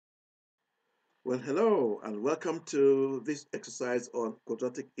Well, hello and welcome to this exercise on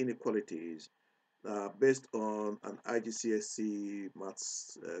quadratic inequalities based on an iGCSE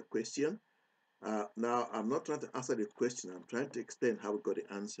maths question. Now, I'm not trying to answer the question, I'm trying to explain how we got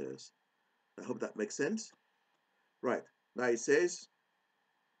the answers. I hope that makes sense. Right, now it says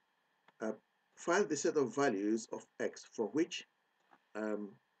uh, find the set of values of x for which um,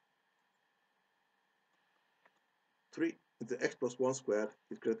 3 into x plus 1 squared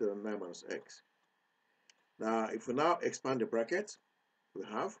is greater than 9 minus x. Now, if we now expand the bracket, we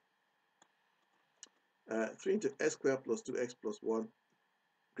have 3 into x squared plus 2x plus 1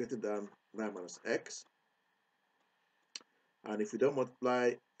 greater than 9 minus x. And if we don't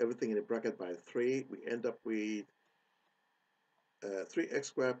multiply everything in the bracket by 3, we end up with 3x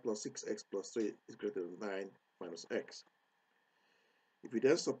squared plus 6x plus 3 is greater than 9 minus x. If we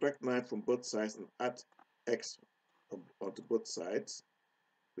then subtract 9 from both sides and add x onto both sides,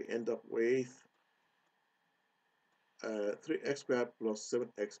 we end up with 3x squared plus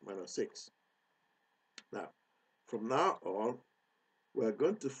 7x minus 6. Now, from now on, we're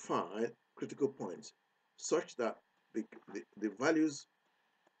going to find critical points such that the values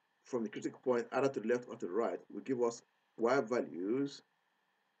from the critical point either to the left or to the right will give us y values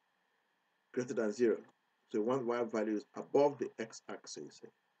greater than 0. So we want y values above the x-axis.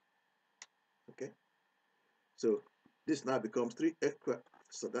 Okay, so this now becomes 3x squared.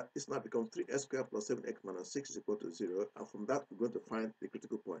 So that this now becomes 3x squared plus 7x minus 6 is equal to 0. And from that, we're going to find the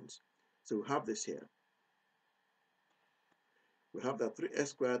critical points. So we have this here. We have that 3x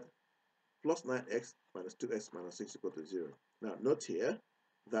squared plus 9x minus 2x minus 6 is equal to 0. Now, note here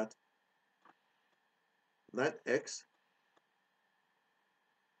that 9x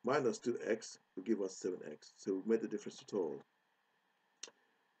minus 2x will give us 7x. So we made the difference at all.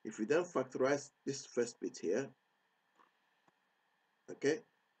 If we then factorize this first bit here, okay,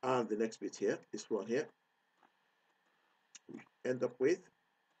 and the next bit here, this one here, we end up with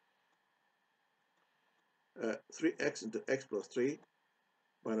 3x into x plus 3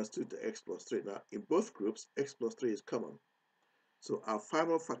 minus 2 to x plus 3. Now, in both groups, x plus 3 is common. So our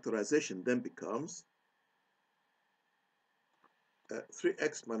final factorization then becomes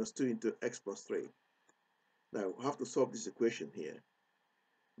 3x minus 2 into x plus 3. Now, we have to solve this equation here.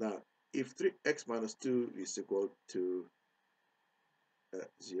 Now, if 3x minus 2 is equal to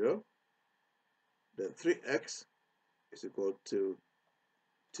 0, then 3x is equal to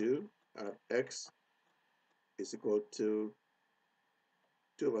 2, and x is equal to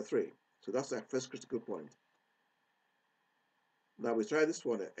 2 over 3. So that's our first critical point. Now we try this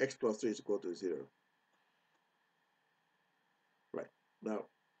one, x plus 3 is equal to 0. Right. Now,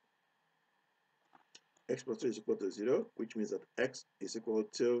 x plus 3 is equal to 0, which means that x is equal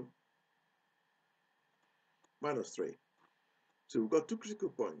to minus 3. So we've got two critical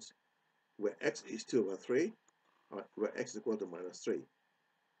points, where x is 2 over 3, and where x is equal to minus 3.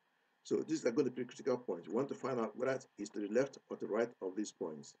 So these are going to be critical points. We want to find out whether it is to the left or to the right of these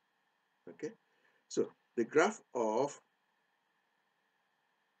points. Okay? So the graph of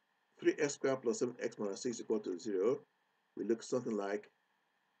 3x squared plus 7x minus 6 is equal to 0 will look something like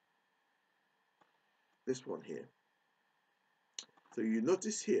this one here. So you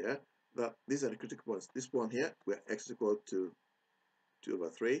notice here that these are the critical points. This one here, where x is equal to 2 over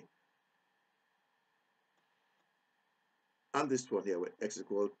 3. And this one here, where x is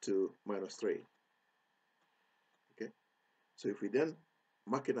equal to minus 3. Okay? So if we then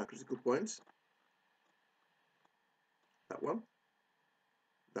mark in our critical points, that one,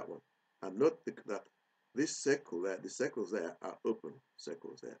 and note that this circle there, the circles there are open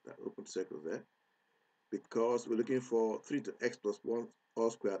circles there, because we're looking for 3 to x plus 1 all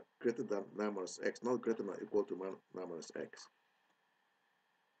squared greater than 9 minus x, not greater than or equal to 9 minus x.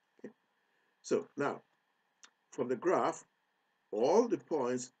 Okay. So now, from the graph, all the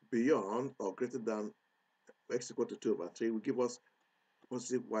points beyond or greater than x equal to 2 over 3 will give us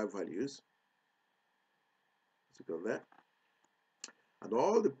positive y values. Let's go there. And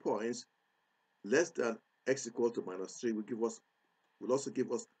all the points less than x equal to minus 3 will also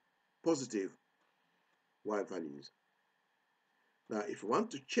give us positive y values. Now, if you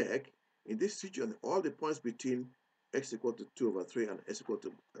want to check, in this situation, all the points between x equal to 2 over 3 and x equal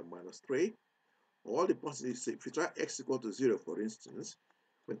to minus 3, all the points, if you try x equal to 0, for instance,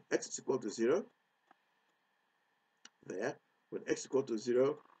 when x is equal to 0, there, when x equal to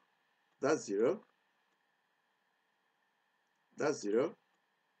 0, that's 0, that's 0,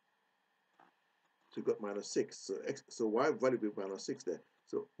 so you got minus 6. So y value will be minus 6 there.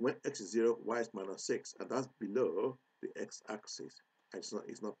 So when x is 0, y is minus 6, and that's below the x-axis. And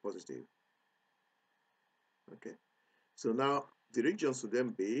it's not positive. Okay. So now the regions will then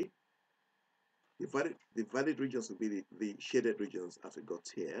be The valid regions will be the shaded regions as we got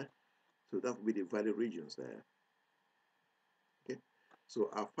here. So that will be the valid regions there. Okay. So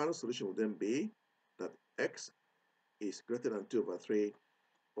our final solution will then be that x is greater than 2 over 3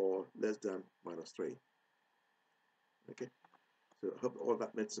 or less than minus 3. Okay. So I hope all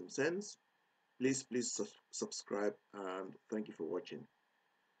that made some sense. Please subscribe and thank you for watching.